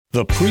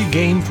The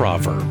pregame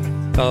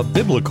proverb, a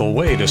biblical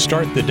way to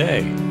start the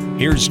day.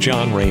 Here's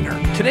John Rayner.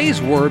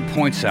 Today's word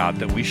points out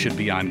that we should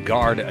be on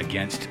guard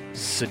against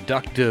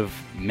seductive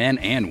men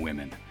and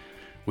women,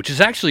 which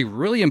is actually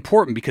really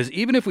important because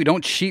even if we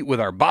don't cheat with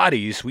our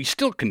bodies, we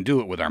still can do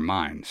it with our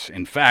minds.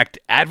 In fact,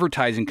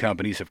 advertising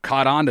companies have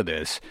caught on to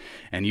this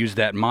and use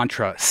that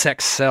mantra,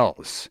 sex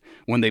sells,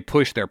 when they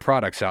push their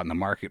products out in the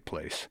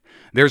marketplace.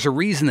 There's a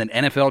reason that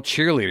NFL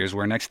cheerleaders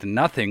wear next to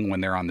nothing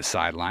when they're on the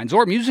sidelines,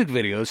 or music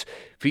videos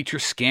feature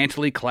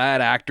scantily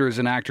clad actors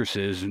and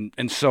actresses,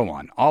 and so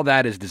on. All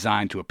that is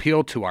designed to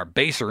appeal to our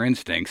baser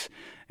instincts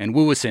and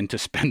woo us into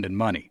spending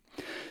money.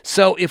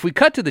 So if we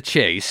cut to the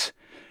chase,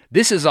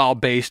 this is all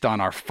based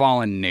on our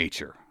fallen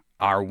nature,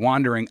 our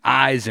wandering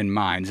eyes and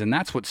minds, and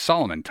that's what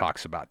Solomon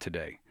talks about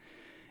today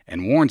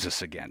and warns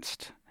us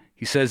against.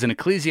 He says in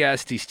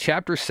Ecclesiastes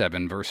chapter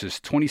 7, verses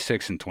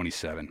 26 and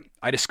 27,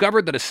 I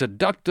discovered that a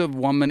seductive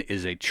woman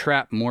is a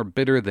trap more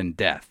bitter than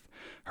death.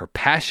 Her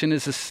passion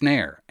is a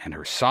snare, and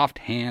her soft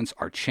hands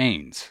are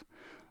chains.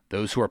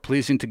 Those who are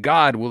pleasing to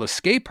God will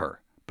escape her,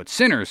 but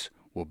sinners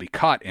will be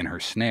caught in her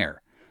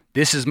snare.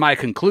 This is my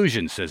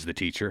conclusion, says the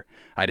teacher.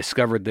 I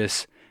discovered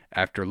this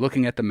after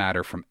looking at the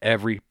matter from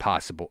every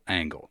possible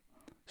angle.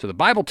 So the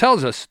Bible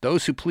tells us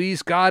those who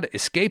please God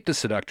escape the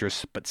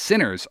seductress, but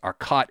sinners are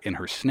caught in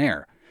her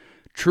snare.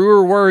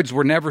 Truer words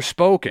were never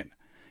spoken.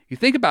 You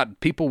think about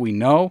people we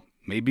know,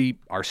 maybe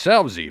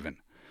ourselves even,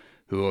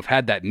 who have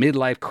had that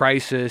midlife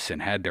crisis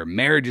and had their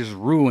marriages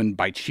ruined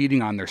by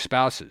cheating on their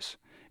spouses.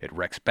 It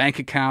wrecks bank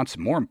accounts.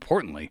 More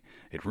importantly,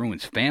 it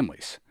ruins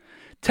families.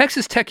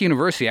 Texas Tech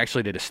University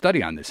actually did a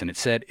study on this, and it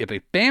said if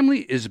a family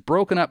is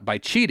broken up by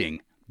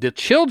cheating, the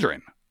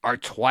children are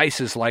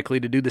twice as likely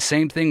to do the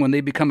same thing when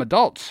they become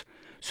adults.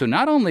 So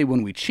not only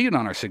when we cheat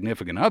on our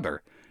significant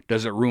other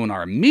does it ruin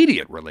our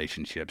immediate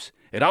relationships,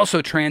 it also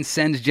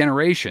transcends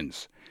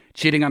generations.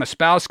 Cheating on a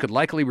spouse could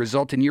likely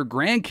result in your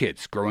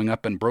grandkids growing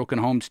up in broken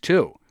homes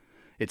too.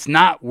 It's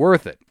not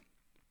worth it.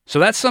 So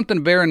that's something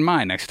to bear in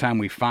mind next time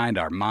we find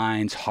our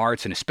minds,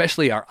 hearts, and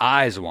especially our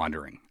eyes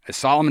wandering. As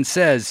Solomon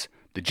says,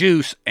 the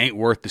juice ain't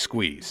worth the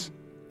squeeze.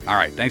 All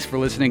right, thanks for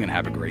listening and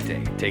have a great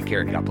day. Take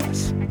care and God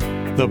bless.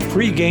 The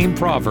pregame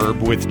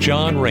proverb with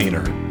John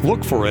Rayner.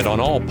 Look for it on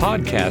all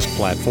podcast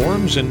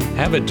platforms and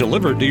have it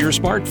delivered to your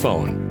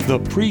smartphone. The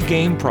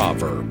pregame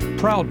proverb,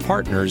 proud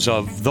partners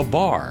of The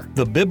Bar,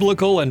 the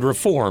Biblical and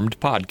Reformed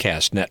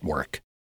Podcast Network.